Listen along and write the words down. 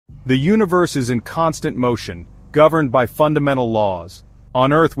The universe is in constant motion, governed by fundamental laws.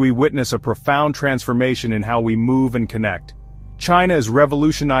 On Earth we witness a profound transformation in how we move and connect. China is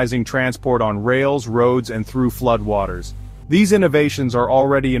revolutionizing transport on rails, roads, and through floodwaters. These innovations are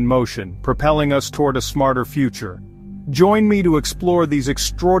already in motion, propelling us toward a smarter future. Join me to explore these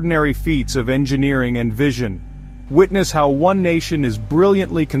extraordinary feats of engineering and vision. Witness how one nation is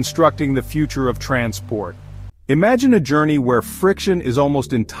brilliantly constructing the future of transport. Imagine a journey where friction is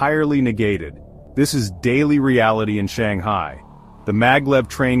almost entirely negated. This is daily reality in Shanghai. The Maglev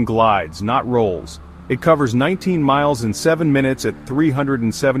train glides, not rolls. It covers 19 miles in 7 minutes at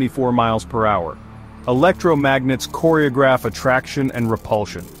 374 miles per hour. Electromagnets choreograph attraction and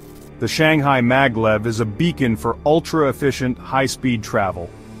repulsion. The Shanghai Maglev is a beacon for ultra-efficient, high-speed travel.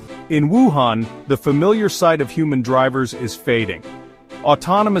 In Wuhan, the familiar sight of human drivers is fading.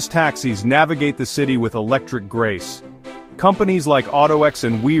 Autonomous taxis navigate the city with electric grace. Companies like AutoX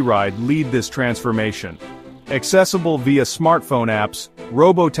and WeRide lead this transformation. Accessible via smartphone apps,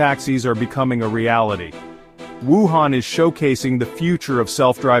 robo-taxis are becoming a reality. Wuhan is showcasing the future of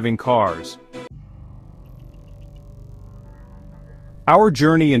self-driving cars. Our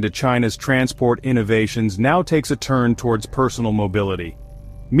journey into China's transport innovations now takes a turn towards personal mobility.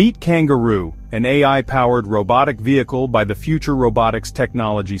 Meet Kangaroo, an AI-powered robotic vehicle by the Future Robotics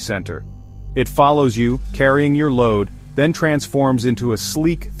Technology Center. It follows you, carrying your load, then transforms into a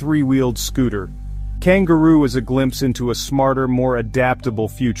sleek, three-wheeled scooter. Kangaroo is a glimpse into a smarter, more adaptable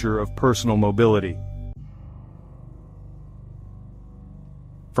future of personal mobility.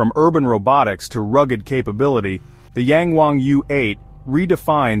 From urban robotics to rugged capability, the Yangwang U8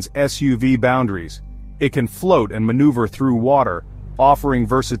 redefines SUV boundaries. It can float and maneuver through water, offering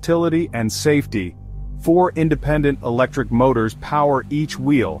versatility and safety. 4 independent electric motors power each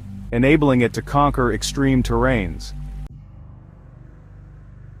wheel, enabling it to conquer extreme terrains.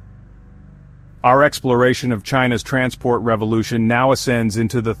 Our exploration of China's transport revolution now ascends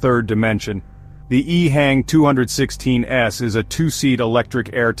into the third dimension. The EHang 216S is a 2-seat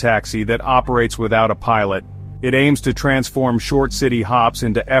electric air taxi that operates without a pilot. It aims to transform short city hops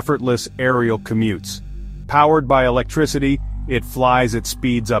into effortless aerial commutes. Powered by electricity, it flies at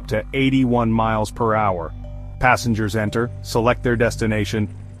speeds up to 81 miles per hour. Passengers enter, select their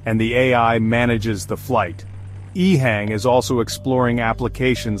destination, and the AI manages the flight. EHang is also exploring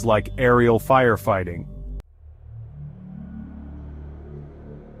applications like aerial firefighting.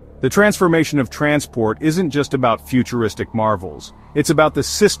 The transformation of transport isn't just about futuristic marvels. It's about the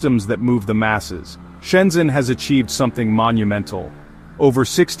systems that move the masses. Shenzhen has achieved something monumental. Over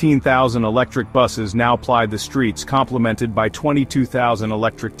 16,000 electric buses now ply the streets, complemented by 22,000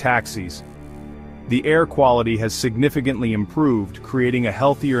 electric taxis. The air quality has significantly improved, creating a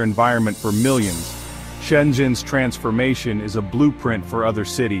healthier environment for millions. Shenzhen's transformation is a blueprint for other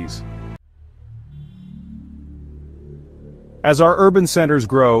cities. As our urban centers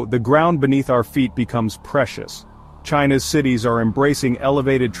grow, the ground beneath our feet becomes precious. China's cities are embracing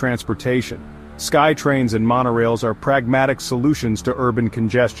elevated transportation. Skytrains and monorails are pragmatic solutions to urban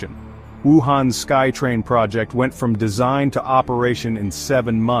congestion. Wuhan's Skytrain project went from design to operation in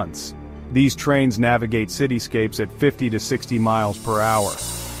 7 months. These trains navigate cityscapes at 50 to 60 miles per hour.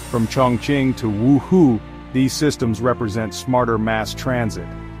 From Chongqing to Wuhu, these systems represent smarter mass transit.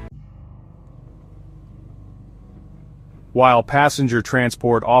 While passenger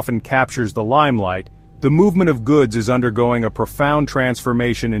transport often captures the limelight, the movement of goods is undergoing a profound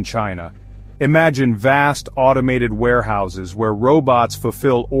transformation in China. Imagine vast automated warehouses where robots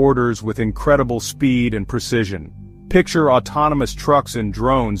fulfill orders with incredible speed and precision. Picture autonomous trucks and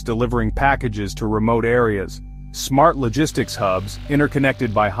drones delivering packages to remote areas. Smart logistics hubs,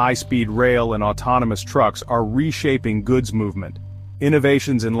 interconnected by high-speed rail and autonomous trucks, are reshaping goods movement.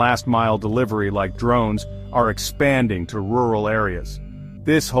 Innovations in last-mile delivery like drones are expanding to rural areas.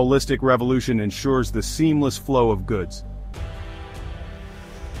 This holistic revolution ensures the seamless flow of goods.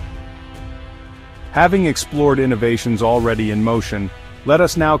 Having explored innovations already in motion, let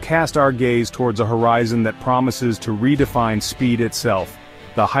us now cast our gaze towards a horizon that promises to redefine speed itself,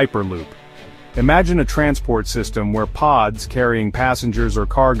 the Hyperloop. Imagine a transport system where pods carrying passengers or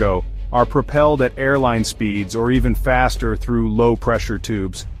cargo are propelled at airline speeds or even faster through low-pressure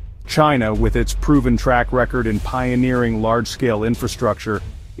tubes. China, with its proven track record in pioneering large-scale infrastructure,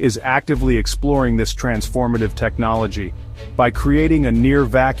 is actively exploring this transformative technology. By creating a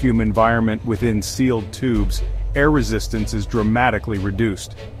near-vacuum environment within sealed tubes, air resistance is dramatically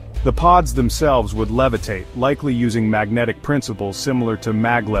reduced. The pods themselves would levitate, likely using magnetic principles similar to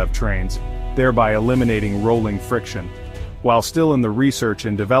maglev trains, thereby eliminating rolling friction. While still in the research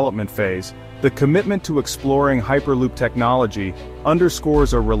and development phase, The commitment to exploring Hyperloop technology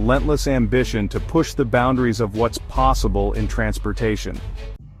underscores a relentless ambition to push the boundaries of what's possible in transportation.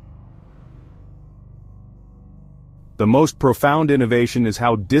 The most profound innovation is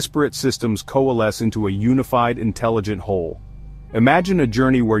how disparate systems coalesce into a unified, intelligent whole. Imagine a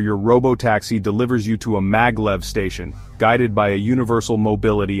journey where your robo-taxi delivers you to a maglev station, guided by a universal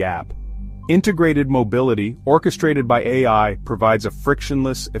mobility app. Integrated mobility, orchestrated by AI, provides a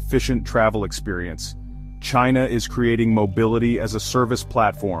frictionless, efficient travel experience. China is creating mobility as a service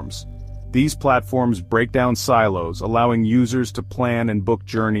platforms. These platforms break down silos, allowing users to plan and book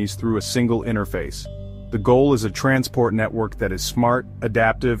journeys through a single interface. The goal is a transport network that is smart,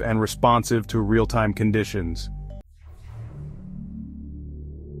 adaptive, and responsive to real-time conditions.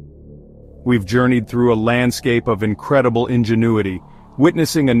 We've journeyed through a landscape of incredible ingenuity,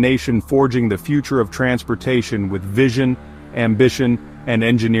 witnessing a nation forging the future of transportation with vision, ambition, and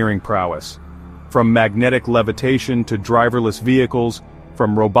engineering prowess. From magnetic levitation to driverless vehicles,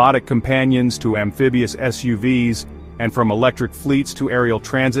 from robotic companions to amphibious SUVs, and from electric fleets to aerial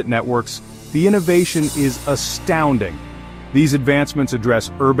transit networks, the innovation is astounding. These advancements address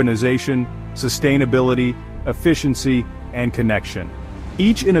urbanization, sustainability, efficiency, and connection.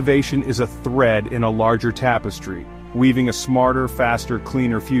 Each innovation is a thread in a larger tapestry, weaving a smarter, faster,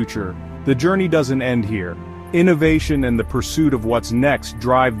 cleaner future. The journey doesn't end here. Innovation and the pursuit of what's next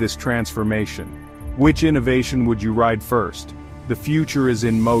drive this transformation. Which innovation would you ride first? The future is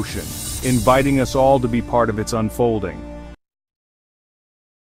in motion, inviting us all to be part of its unfolding.